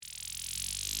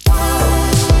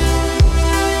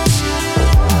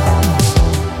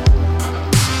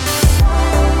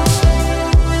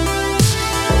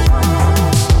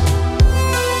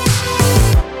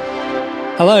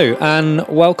Hello, and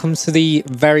welcome to the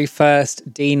very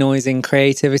first Denoising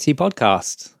Creativity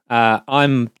podcast.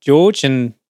 I'm George,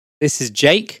 and this is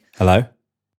Jake. Hello.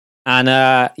 And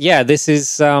this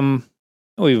is,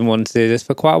 we've been wanting to do this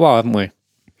for quite a while, haven't we?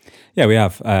 Yeah, we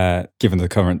have. Given the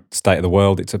current state of the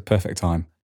world, it's a perfect time.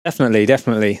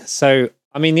 Definitely. So,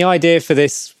 I mean, the idea for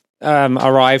this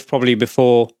arrived probably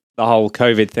before the whole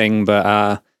COVID thing,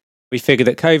 but we figured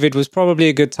that COVID was probably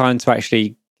a good time to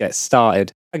actually get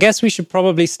started. I guess we should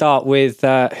probably start with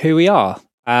who we are.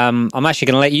 I'm actually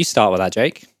going to let you start with that,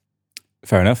 Jake.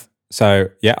 Fair enough. So,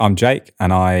 yeah, I'm Jake,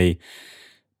 and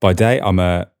by day, I'm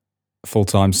a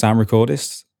full-time sound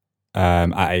recordist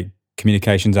at a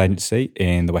communications agency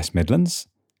in the West Midlands.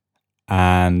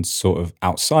 And sort of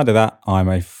outside of that,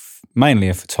 I'm mainly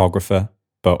a photographer,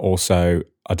 but also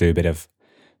I do a bit of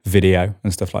video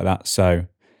and stuff like that. So,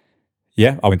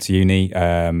 yeah, I went to uni,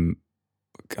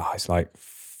 it's like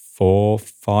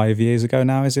 4-5 years ago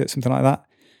now, is it? Something like that.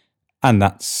 And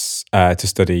that's to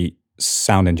study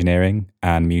sound engineering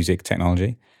and music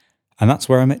technology. And that's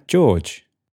where I met George.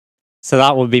 So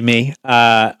that would be me.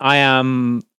 I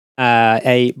am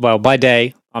by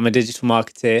day, I'm a digital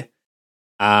marketer.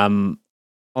 On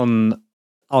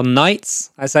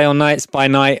nights, I say on nights, by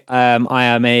night, I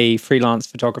am a freelance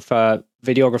photographer,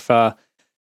 videographer,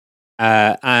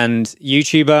 and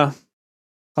YouTuber,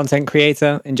 content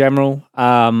creator in general.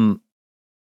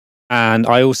 And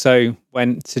I also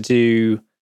went to do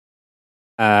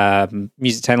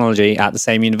music technology at the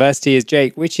same university as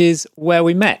Jake, which is where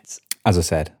we met. As I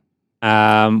said.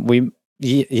 I mean,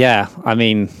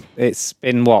 it's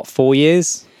been 4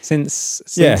 years since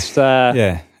it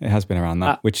has been around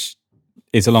that, which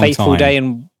is a long fateful time. Day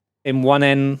in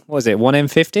 1N, what was it,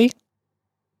 1N50?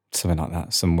 Something like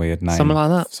that, some weird name. Something like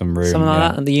that. Some room. Something like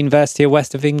that at the University of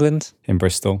West of England. In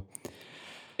Bristol.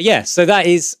 Yeah, so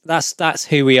that's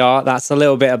who we are. That's a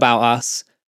little bit about us.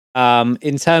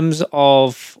 In terms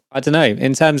of,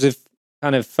 in terms of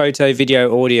kind of photo,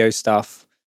 video, audio stuff,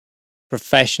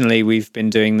 professionally, we've been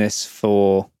doing this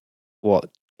for, a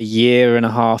year and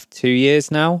a half, 2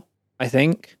 years now, I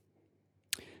think.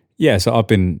 Yeah, so I've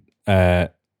been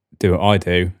doing what I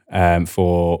do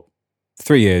for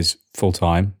 3 years full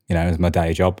time, as my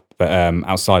day job. But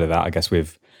outside of that, I guess we're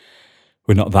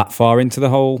not that far into the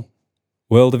whole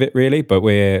world of it really, but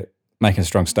we're making a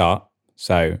strong start.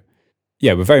 So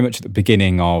yeah, we're very much at the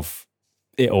beginning of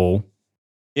it all.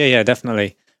 Yeah,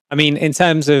 definitely. I mean, in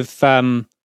terms of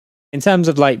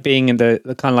like being in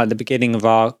the kind of like the beginning of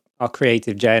our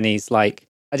creative journeys, like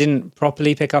I didn't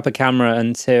properly pick up a camera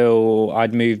until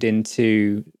I'd moved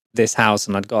into this house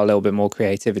and I'd got a little bit more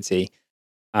creativity.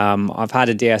 I've had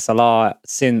a DSLR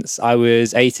since I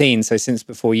was 18, so since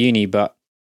before uni, but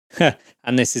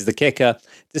and this is the kicker,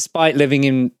 despite living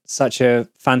in such a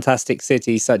fantastic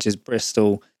city such as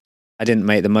Bristol, I didn't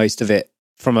make the most of it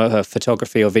from a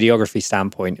photography or videography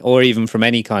standpoint, or even from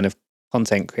any kind of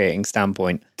content creating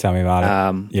standpoint. Tell me about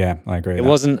it. Yeah, I agree. It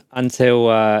wasn't until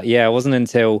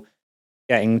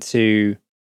getting to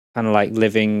kind of like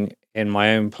living in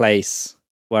my own place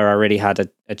where I really had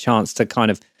a chance to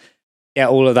kind of get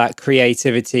all of that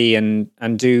creativity and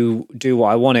do what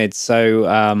I wanted. So,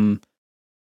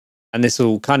 and this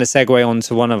will kind of segue on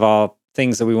to one of our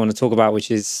things that we want to talk about, which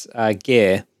is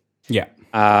gear. Yeah.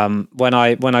 When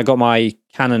I got my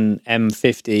Canon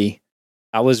M50,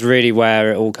 that was really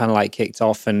where it all kind of like kicked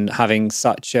off, and having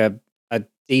such a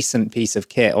decent piece of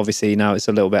kit. Obviously now it's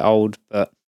a little bit old,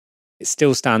 but it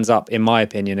still stands up, in my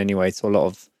opinion anyway, to a lot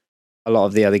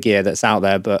of the other gear that's out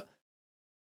there. But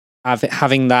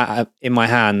having that in my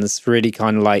hands really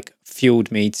kind of like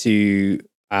fueled me to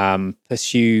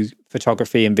pursue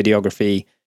photography and videography,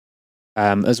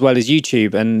 as well as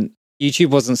YouTube. And YouTube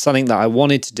wasn't something that I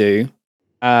wanted to do,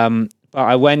 but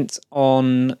I went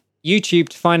on YouTube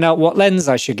to find out what lens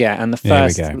I should get. And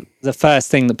the first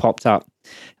thing that popped up,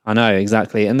 I know,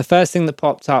 exactly. And the first thing that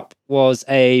popped up was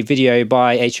a video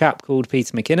by a chap called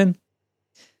Peter McKinnon,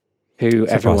 who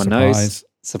everyone knows.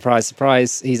 Surprise,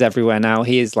 surprise. He's everywhere now.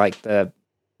 He is like the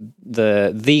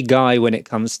guy when it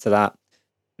comes to that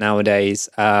nowadays.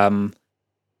 So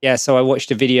I watched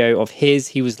a video of his.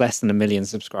 He was less than 1 million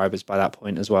subscribers by that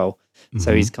point as well. Mm-hmm.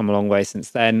 So he's come a long way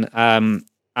since then.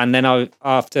 And then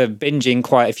after binging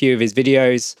quite a few of his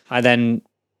videos, I then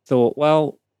thought,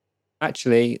 well,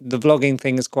 actually, the vlogging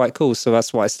thing is quite cool. So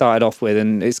that's what I started off with.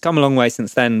 And it's come a long way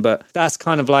since then. But that's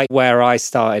kind of like where I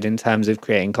started in terms of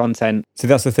creating content. So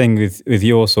that's the thing with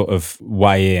your sort of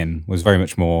way in, was very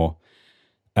much more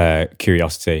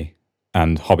curiosity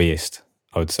and hobbyist,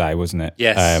 I would say, wasn't it?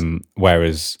 Yes.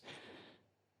 Whereas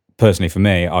personally for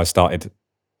me, I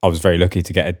was very lucky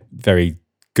to get a very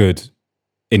good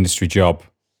industry job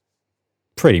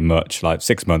pretty much like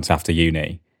 6 months after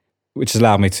uni, which has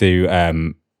allowed me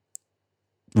to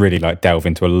really like delve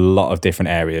into a lot of different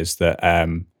areas that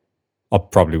I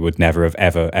probably would never have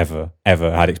ever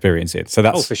had experience in. So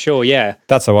that's for sure, yeah.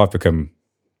 That's how I've become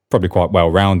probably quite well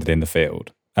rounded in the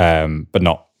field, but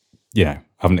not,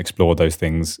 haven't explored those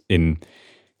things in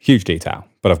huge detail.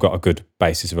 But I've got a good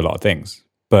basis of a lot of things.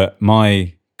 But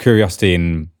my curiosity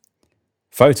in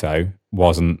photo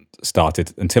wasn't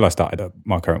started until I started at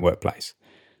my current workplace.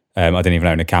 I didn't even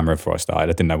own a camera before I started. I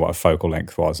didn't know what a focal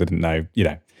length was. I didn't know,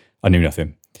 I knew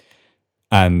nothing.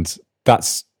 And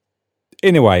that's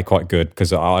in a way quite good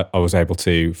because I was able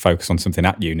to focus on something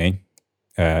at uni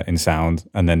in sound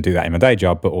and then do that in my day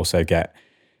job, but also get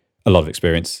a lot of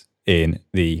experience in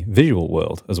the visual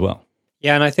world as well.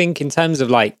 Yeah, and I think in terms of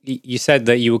like, you said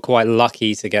that you were quite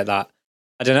lucky to get that.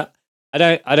 I don't know.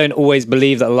 I don't always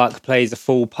believe that luck plays a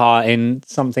full part in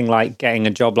something like getting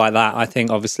a job like that. I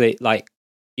think obviously like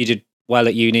you did well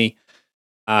at uni,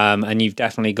 and you've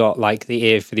definitely got like the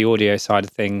ear for the audio side of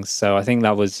things. So I think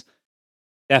that was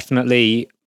definitely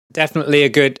a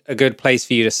good place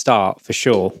for you to start for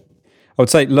sure. I would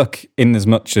say luck in as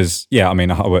much as,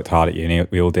 I worked hard at uni.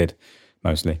 We all did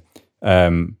mostly,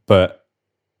 but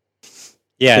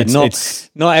yeah,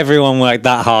 not everyone worked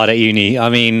that hard at uni. I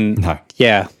mean, no.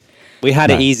 Yeah. We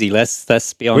had it easy. Let's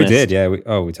be honest. We did, yeah.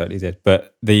 We totally did.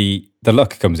 But the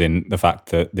luck comes in the fact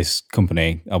that this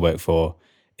company I work for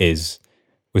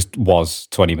was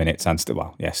 20 minutes and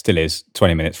still is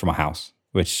 20 minutes from my house,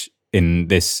 which in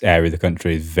this area of the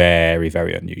country is very,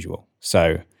 very unusual. So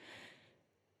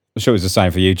I'm sure it was the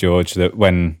same for you, George, that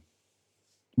when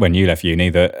you left uni,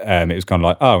 that it was kind of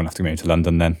like, I'm going to have to move to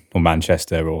London then, or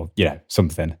Manchester, or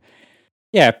something.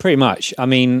 Yeah, pretty much. I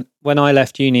mean, when I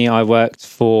left uni, I worked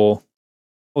for.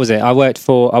 What was it? I worked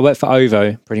for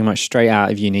OVO pretty much straight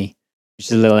out of uni,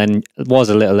 which is was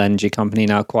a little energy company,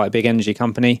 now quite a big energy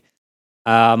company.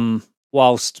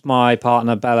 Whilst my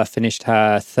partner Bella finished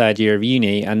her third year of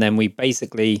uni, and then we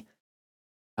basically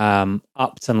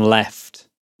upped and left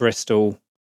Bristol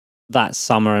that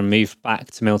summer and moved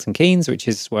back to Milton Keynes, which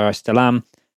is where I still am.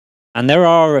 And there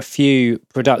are a few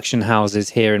production houses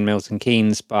here in Milton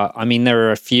Keynes, but I mean, there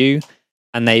are a few,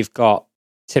 and they've got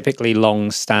typically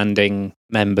long-standing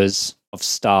members of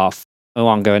staff who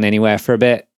aren't going anywhere for a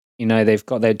bit. They've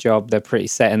got their job, they're pretty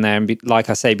set in there. And like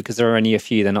I say, because there are only a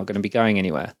few, they're not going to be going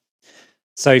anywhere.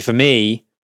 So for me,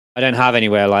 I don't have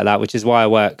anywhere like that, which is why I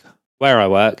work where I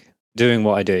work, doing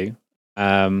what I do.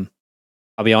 I'll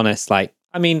be honest, the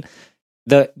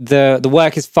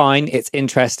work is fine. It's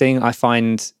interesting. I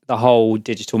find the whole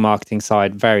digital marketing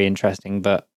side very interesting,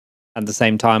 but at the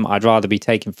same time, I'd rather be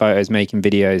taking photos, making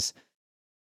videos,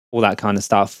 all that kind of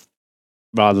stuff,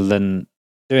 rather than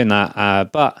doing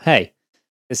that. But hey,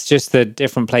 it's just the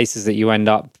different places that you end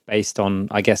up based on,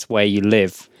 I guess, where you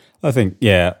live. I think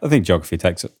geography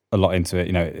takes a lot into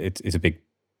it. It's a big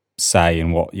say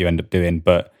in what you end up doing,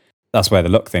 but that's where the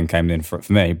luck thing came in for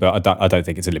me. But I don't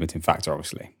think it's a limiting factor,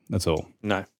 obviously. That's all.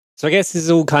 No. So I guess this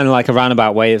is all kind of like a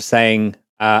roundabout way of saying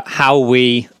how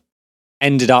we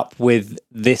ended up with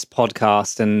this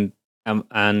podcast and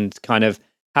kind of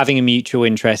having a mutual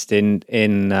interest in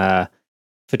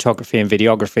photography and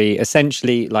videography.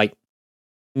 Essentially, like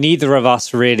neither of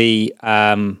us really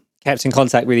kept in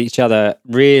contact with each other,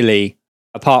 really,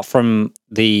 apart from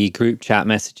the group chat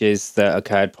messages that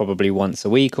occurred probably once a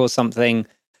week or something.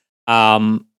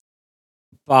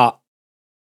 But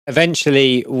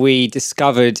eventually we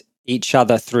discovered each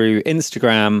other through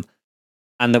Instagram,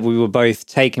 and that we were both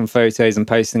taking photos and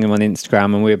posting them on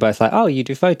Instagram, and we were both like, oh, you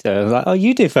do photo. I was like, oh,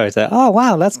 you do photo. Oh,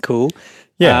 wow, that's cool.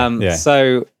 Yeah.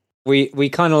 So we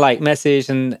kind of like messaged,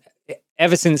 and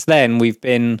ever since then we've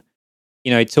been,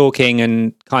 talking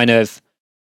and kind of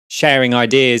sharing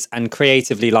ideas and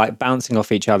creatively like bouncing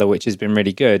off each other, which has been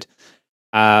really good.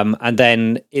 And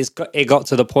then it got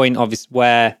to the point, obviously,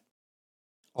 where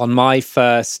on my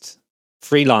first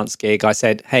freelance gig, I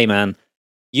said, hey, man,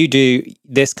 you do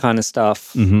this kind of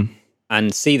stuff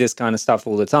and see this kind of stuff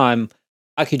all the time.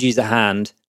 I could use a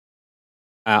hand.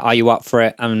 Are you up for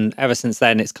it? And ever since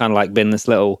then, it's kind of like been this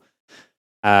little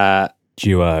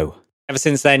duo. Ever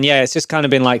since then, yeah, it's just kind of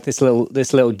been like this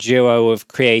little duo of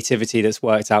creativity that's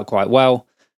worked out quite well.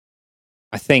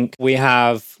 I think we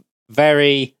have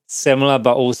very similar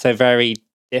but also very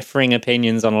differing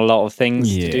opinions on a lot of things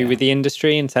to do with the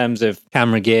industry in terms of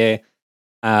camera gear,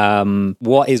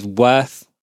 what is worth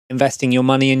investing your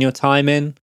money and your time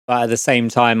in. But at the same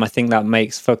time, I think that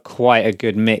makes for quite a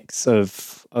good mix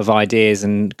of ideas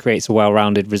and creates a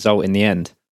well-rounded result in the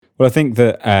end. Well, I think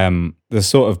that the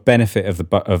sort of benefit of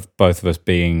both of us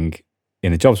being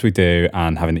in the jobs we do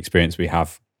and having the experience we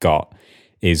have got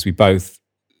is we both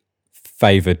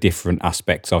favour different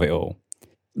aspects of it all.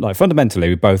 Like fundamentally,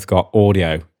 we both got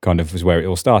audio kind of was where it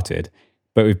all started,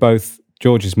 but we both,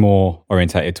 George is more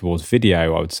orientated towards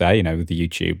video, I would say, you know, with the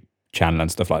YouTube channel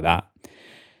and stuff like that.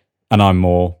 And I'm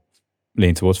more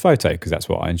lean towards photo because that's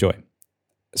what I enjoy.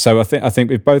 So I think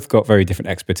we've both got very different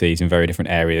expertise in very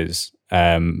different areas,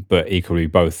 but equally we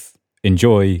both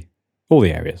enjoy all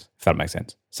the areas, if that makes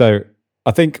sense. So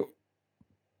I think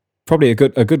probably a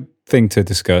good thing to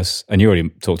discuss, and you already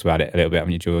talked about it a little bit,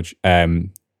 haven't you, George,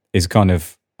 is kind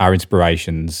of our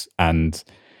inspirations and,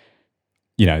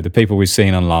 you know, the people we've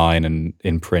seen online and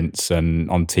in prints and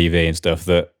on TV and stuff,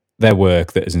 that their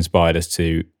work that has inspired us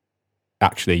to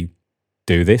actually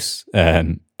do this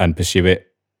and pursue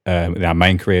it with our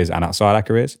main careers and outside our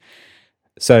careers.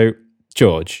 So,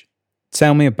 George,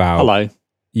 tell me about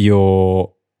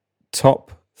your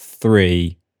top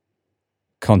 3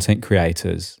 content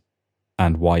creators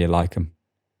and why you like them.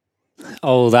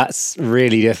 Oh, that's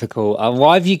really difficult.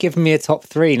 Why have you given me a top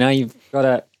 3? Now you've got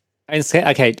to...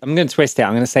 Okay, I'm going to twist it.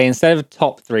 I'm going to say instead of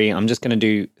top 3, I'm just going to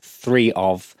do 3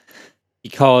 of...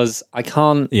 Because I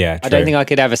can't... Yeah, true. I don't think I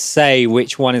could ever say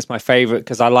which one is my favourite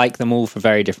because I like them all for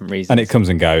very different reasons. And it comes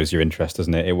and goes, your interest,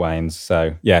 doesn't it? It wanes.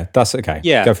 So, yeah, that's okay.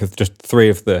 Yeah. Go for just 3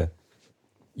 of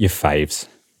your faves.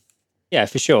 Yeah,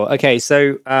 for sure. Okay,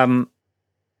 so...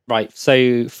 right,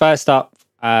 so first up...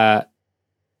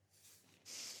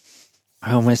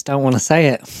 I almost don't want to say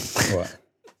it. What?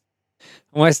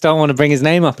 I almost don't want to bring his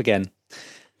name up again.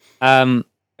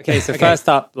 Okay, so first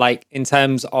up, like in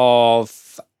terms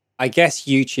of, I guess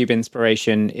YouTube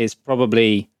inspiration is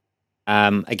probably,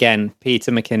 again,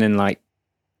 Peter McKinnon, like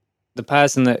the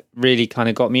person that really kind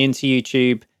of got me into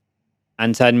YouTube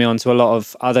and turned me on to a lot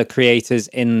of other creators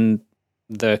in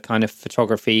the kind of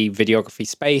photography, videography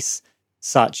space,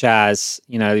 such as,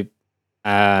 you know,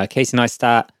 Casey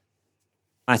Neistat,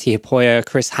 Matty Hipoya,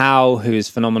 Chris Howe, who's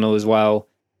phenomenal as well,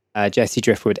 Jesse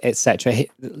Driftwood, etc.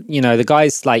 You know, the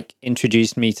guys like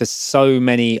introduced me to so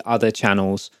many other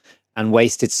channels and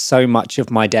wasted so much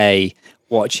of my day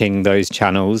watching those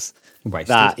channels. Wasted.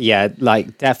 That, yeah,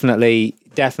 like definitely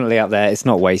up there. It's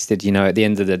not wasted, you know, at the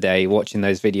end of the day, watching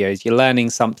those videos, you're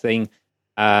learning something,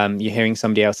 you're hearing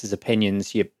somebody else's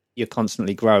opinions, you're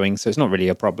constantly growing, so it's not really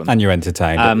a problem. And you're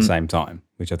entertained at the same time,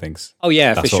 which I think's... Oh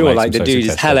yeah, for sure. Like the dude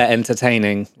is hella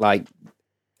entertaining. Like,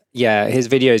 yeah, his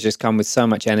videos just come with so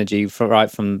much energy right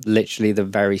from literally the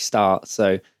very start.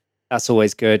 So that's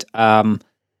always good.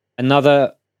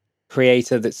 Another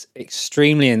creator that's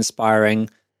extremely inspiring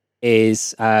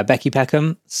is Becky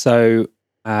Peckham. So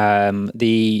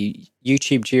the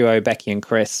YouTube duo Becky and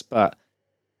Chris, but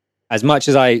as much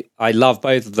as I love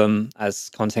both of them as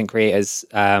content creators,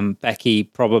 Becky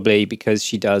probably because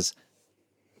she does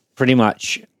pretty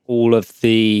much all of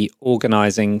the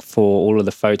organizing for all of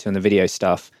the photo and the video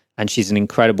stuff. And she's an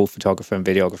incredible photographer and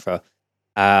videographer.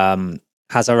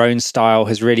 Has her own style,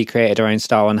 has really created her own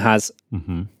style and has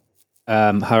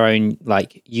her own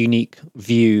like unique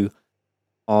view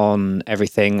on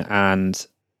everything. And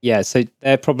yeah, so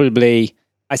they're probably,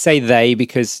 I say they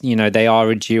because, you know, they are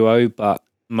a duo, but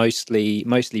mostly,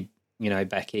 you know,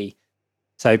 Becky.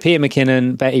 So Peter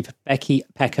McKinnon, Becky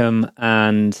Peckham,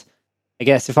 and I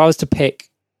guess if I was to pick,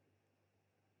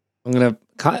 I'm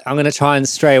gonna try and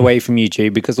stray away from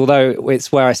YouTube because although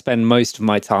it's where I spend most of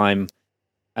my time,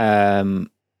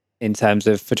 in terms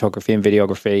of photography and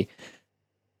videography,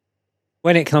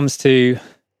 when it comes to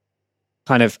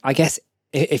kind of, I guess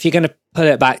if you're going to put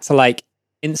it back to like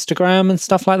Instagram and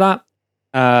stuff like that,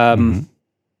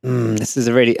 this is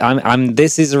a really,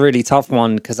 this is a really tough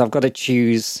one because I've got to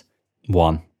choose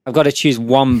one. I've got to choose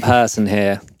one person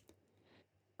here.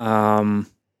 It's got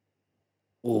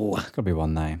to be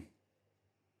one name.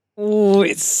 Oh,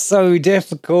 it's so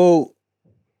difficult.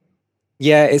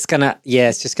 Yeah, it's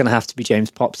just gonna have to be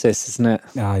James Popsis, isn't it?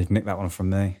 Ah, you've nicked that one from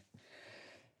me.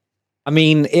 I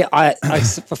mean,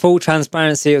 for full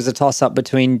transparency, it was a toss-up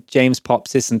between James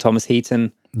Popsis and Thomas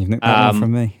Heaton. You've nicked that one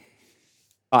from me.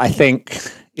 I think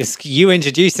it's you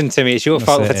introduced him to me. It's your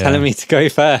fault for telling me to go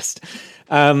first.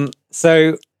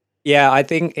 So, yeah, I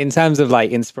think in terms of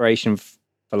like inspiration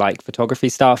for like photography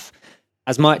stuff,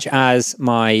 as much as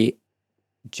my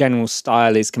general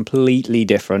style is completely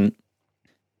different,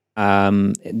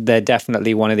 they're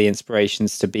definitely one of the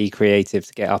inspirations to be creative,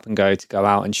 to get up and go, to go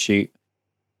out and shoot,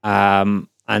 and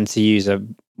to use a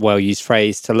well-used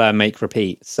phrase, to learn, make,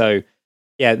 repeat. So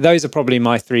yeah, those are probably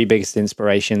my 3 biggest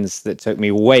inspirations that took me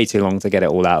way too long to get it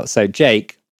all out. So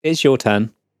Jake, it's your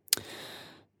turn.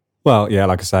 Well, yeah,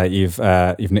 like I say, you've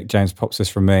nicked James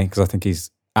Popsis from me because I think he's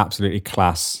absolutely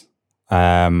class. So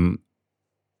I'm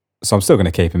still going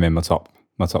to keep him in my top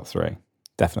 3,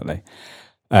 definitely.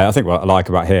 I think what I like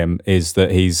about him is that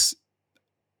he's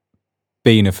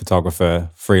been a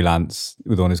photographer freelance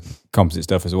with all his composite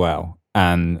stuff as well,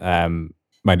 and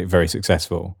made it very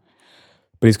successful.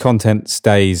 But his content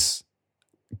stays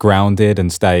grounded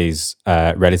and stays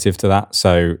relative to that.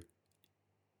 So,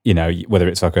 you know, whether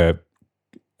it's like a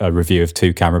review of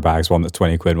 2 camera bags, one that's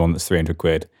 20 quid, one that's 300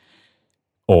 quid,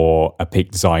 or a Peak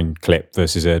Design clip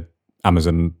versus a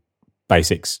Amazon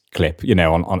Basics clip, you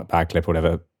know, on a bag clip or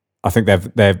whatever. I think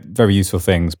they're very useful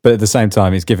things, but at the same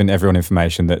time, it's giving everyone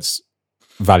information that's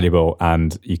valuable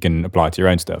and you can apply it to your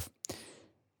own stuff.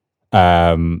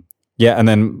 Yeah, and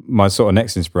then my sort of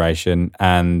next inspiration,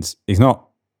 and he's not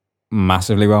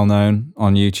massively well known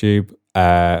on YouTube,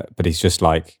 but he's just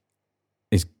like,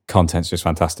 his content's just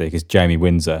fantastic, is Jamie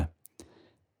Windsor,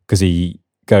 because he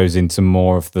goes into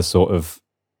more of the sort of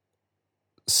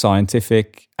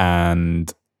scientific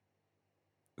and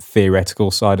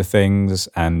theoretical side of things,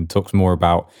 and talks more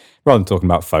about, rather than talking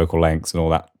about focal lengths and all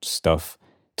that stuff,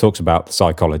 talks about the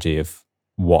psychology of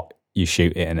what you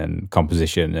shoot in and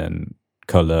composition and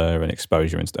colour and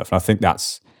exposure and stuff. And I think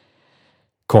that's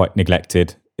quite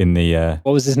neglected in the...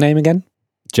 what was his name again?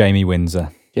 Jamie Windsor.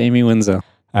 Jamie Windsor.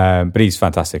 But he's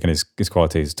fantastic, and his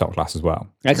quality is top class as well.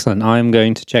 Excellent. I'm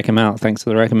going to check him out. Thanks for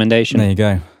the recommendation. There you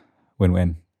go.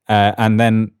 Win-win. And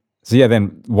then, so yeah,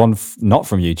 then one not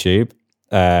from YouTube,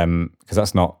 because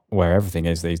that's not where everything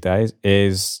is these days,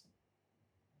 is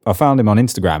I found him on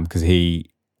Instagram because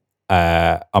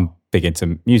I'm big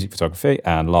into music photography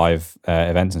and live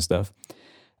events and stuff.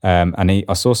 And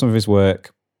I saw some of his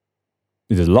work.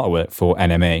 He does a lot of work for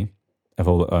NME, of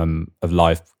all of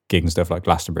live gigs and stuff like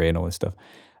Glastonbury and all this stuff,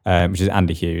 which is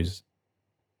Andy Hughes.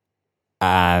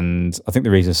 And I think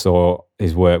the reason I saw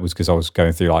his work was because I was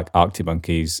going through like Arctic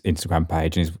Monkey's Instagram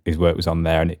page, and his work was on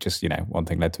there, and it just, you know, one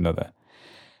thing led to another.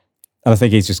 And I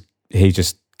think he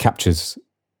just captures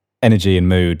energy and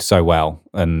mood so well,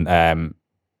 and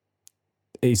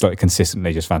he's like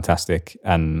consistently just fantastic.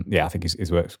 And yeah, I think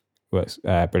his works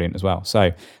brilliant as well. So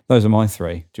those are my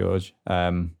 3, George.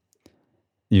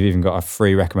 You've even got a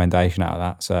free recommendation out of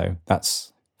that, so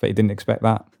but you didn't expect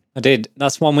that. I did.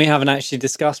 That's one we haven't actually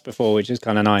discussed before, which is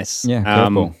kind of nice. Yeah,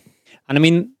 cool. And I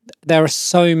mean, there are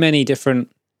so many different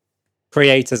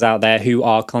creators out there who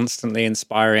are constantly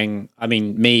inspiring. I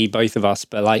mean, me, both of us,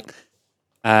 but like,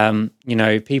 you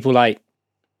know, people like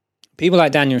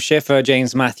Daniel Schiffer,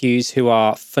 James Matthews, who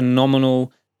are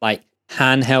phenomenal, like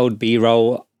handheld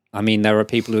B-roll. I mean, there are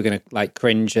people who are going to like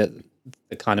cringe at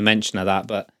the kind of mention of that,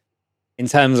 but in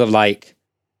terms of the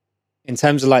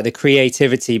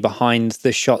creativity behind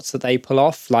the shots that they pull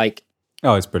off, like,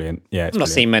 oh, it's brilliant. Yeah, I've not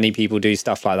seen many people do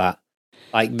stuff like that.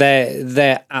 Like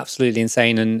they're absolutely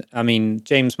insane. And I mean,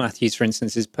 James Matthews, for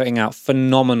instance, is putting out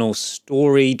phenomenal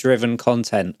story-driven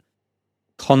content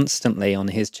constantly on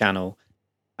his channel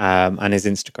and his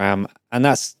Instagram, and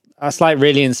that's like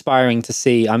really inspiring to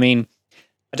see. I mean,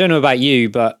 I don't know about you,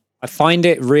 but I find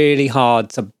it really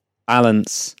hard to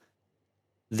balance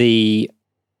the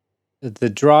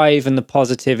drive and the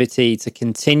positivity to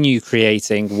continue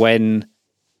creating when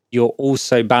you're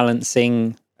also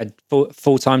balancing a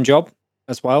full-time job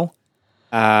as well.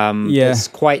 It's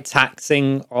quite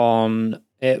taxing on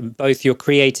both your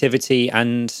creativity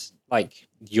and like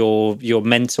your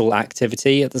mental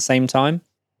activity at the same time.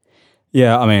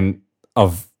 Yeah, I mean,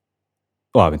 I've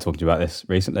been talking to you about this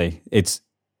recently. It's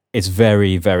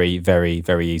very, very, very,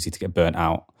 very easy to get burnt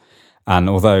out, and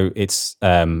although it's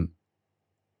a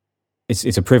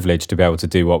privilege to be able to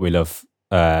do what we love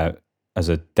as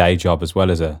a day job as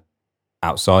well as a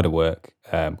outside of work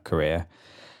career,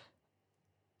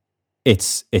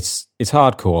 it's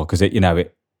hardcore because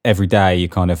every day you're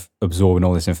kind of absorbing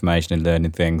all this information and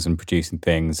learning things and producing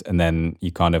things, and then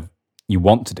you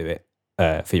want to do it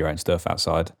for your own stuff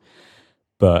outside,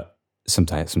 but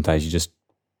sometimes you just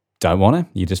don't want to.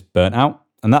 You're just burnt out,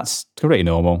 and that's completely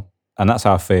normal. And that's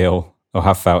how I feel, or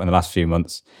have felt in the last few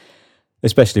months,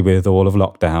 especially with all of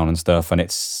lockdown and stuff. And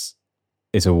it's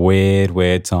a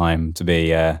weird time to be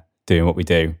doing what we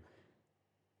do,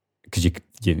 because you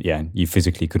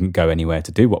physically couldn't go anywhere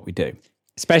to do what we do,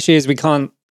 especially as we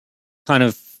can't kind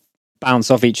of bounce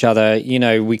off each other.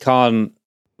 We can't.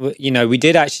 We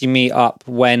did actually meet up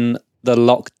when the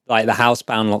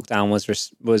housebound lockdown was.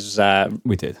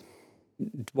 We did.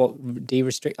 What,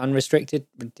 unrestricted,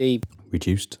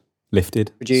 reduced,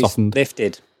 lifted, reduced, softened,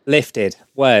 lifted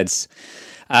words.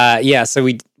 So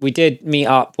we did meet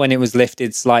up when it was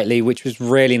lifted slightly, which was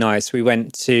really nice. We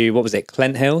went to, what was it,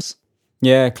 Clent Hills?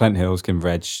 Yeah, Clent Hills, Kimber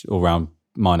Edge, all around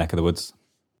my neck of the woods.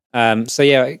 I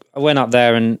went up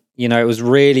there, and it was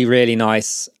really, really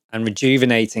nice and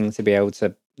rejuvenating to be able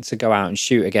to to go out and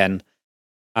shoot again,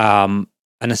 and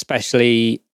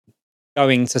especially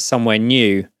going to somewhere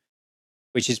new,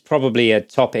 which is probably a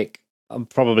topic,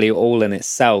 probably all in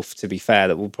itself, to be fair,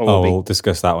 that we'll probably we'll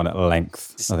discuss that one at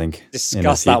length, I think.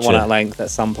 Discuss that one at length at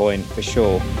some point, for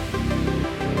sure.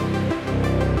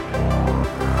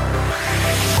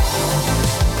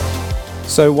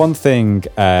 So one thing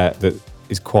that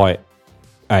is quite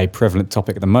a prevalent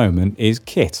topic at the moment is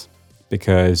kit,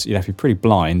 because you'd have to be pretty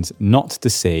blind not to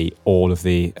see all of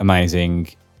the amazing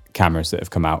cameras that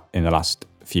have come out in the last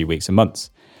few weeks and months.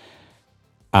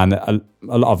 And a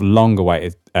lot of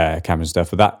long-awaited cameras and stuff,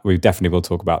 but that we definitely will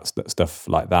talk about stuff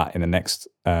like that in the next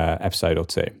episode or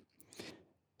two.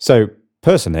 So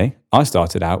personally, I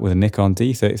started out with a Nikon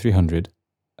D3300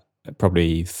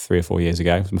 probably 3 or 4 years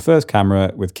ago. It was my first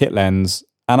camera with kit lens,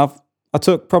 and I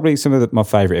took probably some of my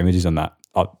favourite images on that.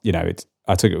 I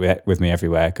took it with me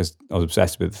everywhere because I was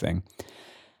obsessed with the thing.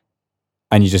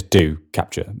 And you just do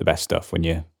capture the best stuff when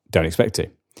you don't expect to.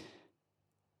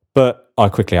 But I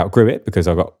quickly outgrew it because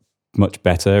I got much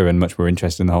better and much more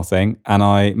interested in the whole thing. And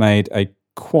I made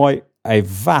quite a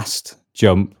vast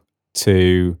jump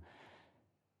to,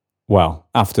 well,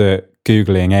 after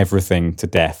Googling everything to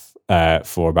death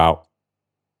for about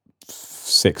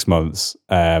 6 months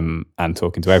and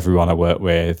talking to everyone I work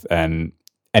with and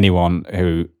anyone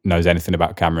who knows anything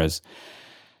about cameras,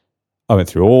 I went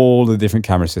through all the different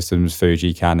camera systems,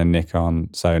 Fuji, Canon, Nikon,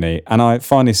 Sony, and I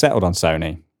finally settled on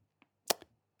Sony.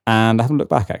 And I haven't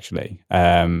looked back, actually.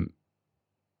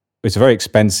 It's a very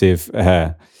expensive,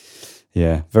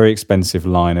 very expensive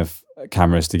line of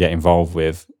cameras to get involved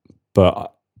with,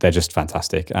 but they're just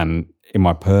fantastic. And in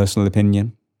my personal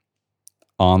opinion,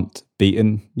 aren't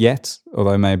beaten yet,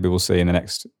 although maybe we'll see in the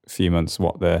next few months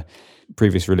what the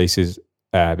previous releases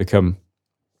become.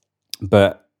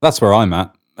 But that's where I'm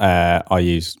at. I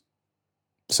use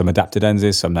some adapted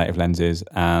lenses, some native lenses,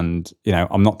 and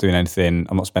I'm not doing anything.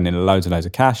 I'm not spending loads and loads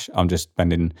of cash. I'm just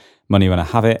spending money when I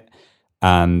have it,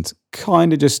 and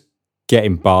kind of just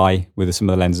getting by with some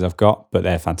of the lenses I've got. But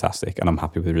they're fantastic, and I'm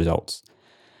happy with the results.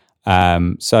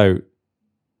 So,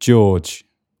 George,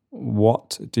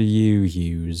 what do you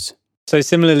use? So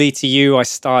similarly to you, I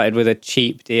started with a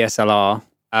cheap DSLR.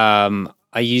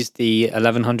 I used the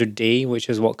 1100D, which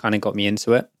is what kind of got me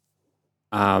into it.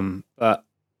 But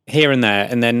here and there,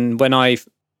 and then when I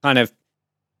kind of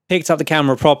picked up the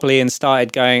camera properly and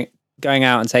started going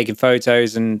out and taking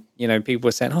photos, and people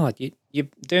were saying, "Oh, you're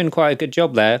doing quite a good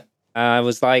job there." I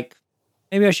was like,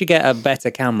 maybe I should get a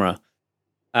better camera.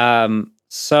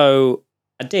 So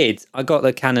I did. I got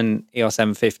the Canon EOS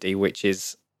M50, which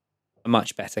is a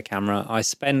much better camera. I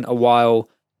spent a while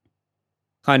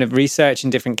kind of researching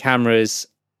different cameras.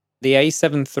 The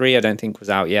A7 III I don't think was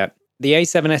out yet. The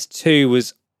A7S II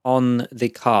was on the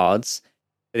cards.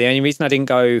 But the only reason I didn't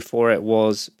go for it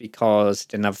was because it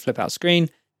didn't have a flip out screen.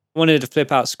 I wanted a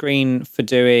flip out screen for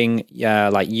doing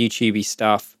like YouTubey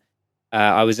stuff.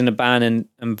 I was in a band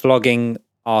and vlogging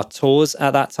our tours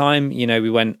at that time. We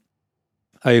went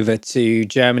over to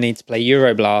Germany to play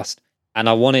Euroblast, and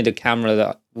I wanted a camera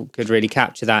that could really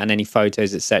capture that and any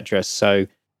photos, etc. So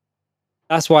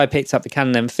that's why I picked up the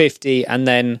Canon M50. And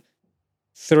then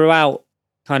throughout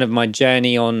kind of my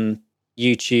journey on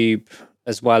YouTube,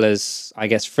 as well as, I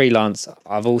guess, freelance,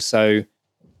 I've also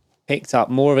picked up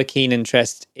more of a keen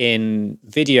interest in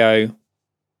video,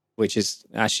 which is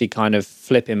actually kind of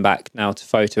flipping back now to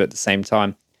photo at the same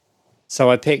time. So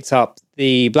I picked up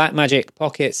the Blackmagic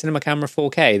Pocket Cinema Camera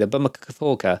 4K, the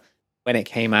Bumaka when it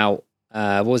came out.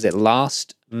 What was it,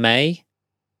 last May?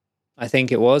 I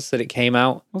think it was that it came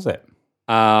out. Was it?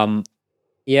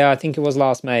 Yeah, I think it was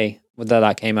last May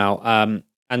that came out.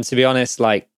 And to be honest,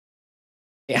 like,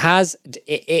 it has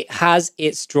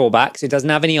its drawbacks. It doesn't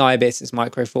have any IBIS. It's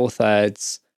micro four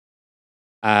thirds.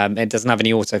 It doesn't have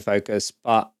any autofocus,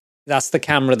 but that's the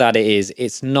camera that it is.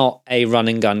 It's not a run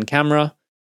and gun camera.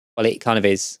 Well, it kind of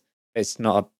is. It's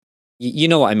not a, you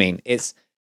know what I mean? It's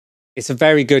a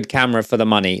very good camera for the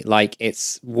money. Like,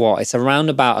 it's around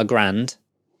about $1,000,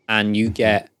 and you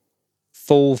get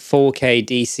full 4K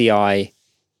DCI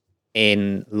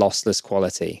in lossless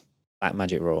quality,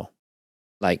 Blackmagic RAW,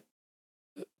 like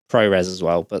ProRes as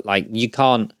well. But like, you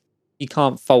can't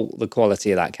fault the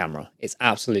quality of that camera. It's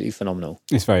absolutely phenomenal.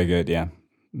 It's very good, yeah,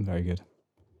 very good.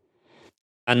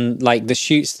 And like the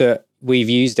shoots that we've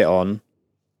used it on,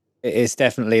 it's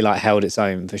definitely like held its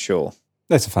own for sure.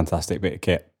 That's a fantastic bit of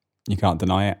kit. You can't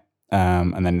deny it.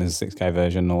 And then there's a 6K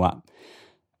version and all that.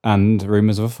 And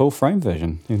rumours of a full frame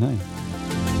version. Who knows?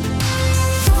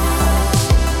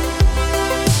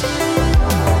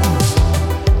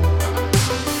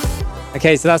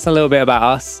 Okay, so that's a little bit about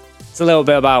us. It's a little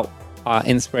bit about our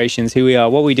inspirations, who we are,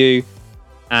 what we do,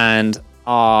 and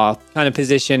our kind of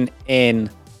position in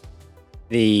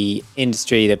the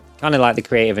industry, that kind of like the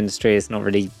creative industry is not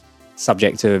really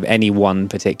subject to any one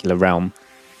particular realm.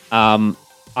 I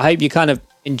hope you kind of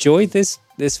enjoyed this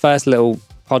first little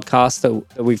podcast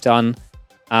that we've done.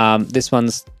 This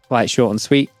one's quite short and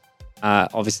sweet,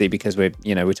 obviously because we're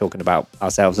talking about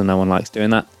ourselves and no one likes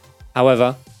doing that.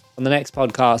 However, on the next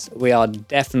podcast, we are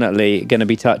definitely going to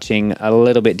be touching a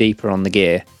little bit deeper on the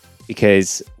gear,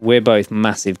 because we're both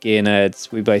massive gear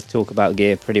nerds. We both talk about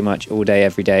gear pretty much all day,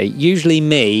 every day. Usually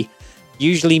me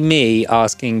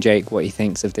asking Jake what he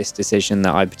thinks of this decision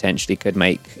that I potentially could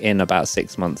make in about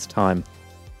 6 months' time,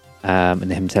 and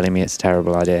him telling me it's a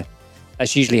terrible idea.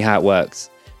 That's usually how it works.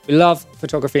 We love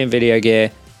photography and video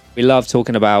gear. We love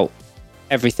talking about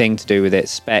everything to do with it,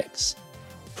 specs,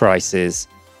 prices,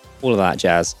 all of that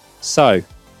jazz. So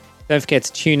don't forget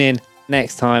to tune in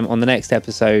next time on the next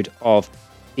episode of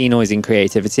Denoising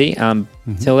Creativity.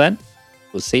 Till then,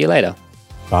 we'll see you later.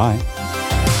 Bye.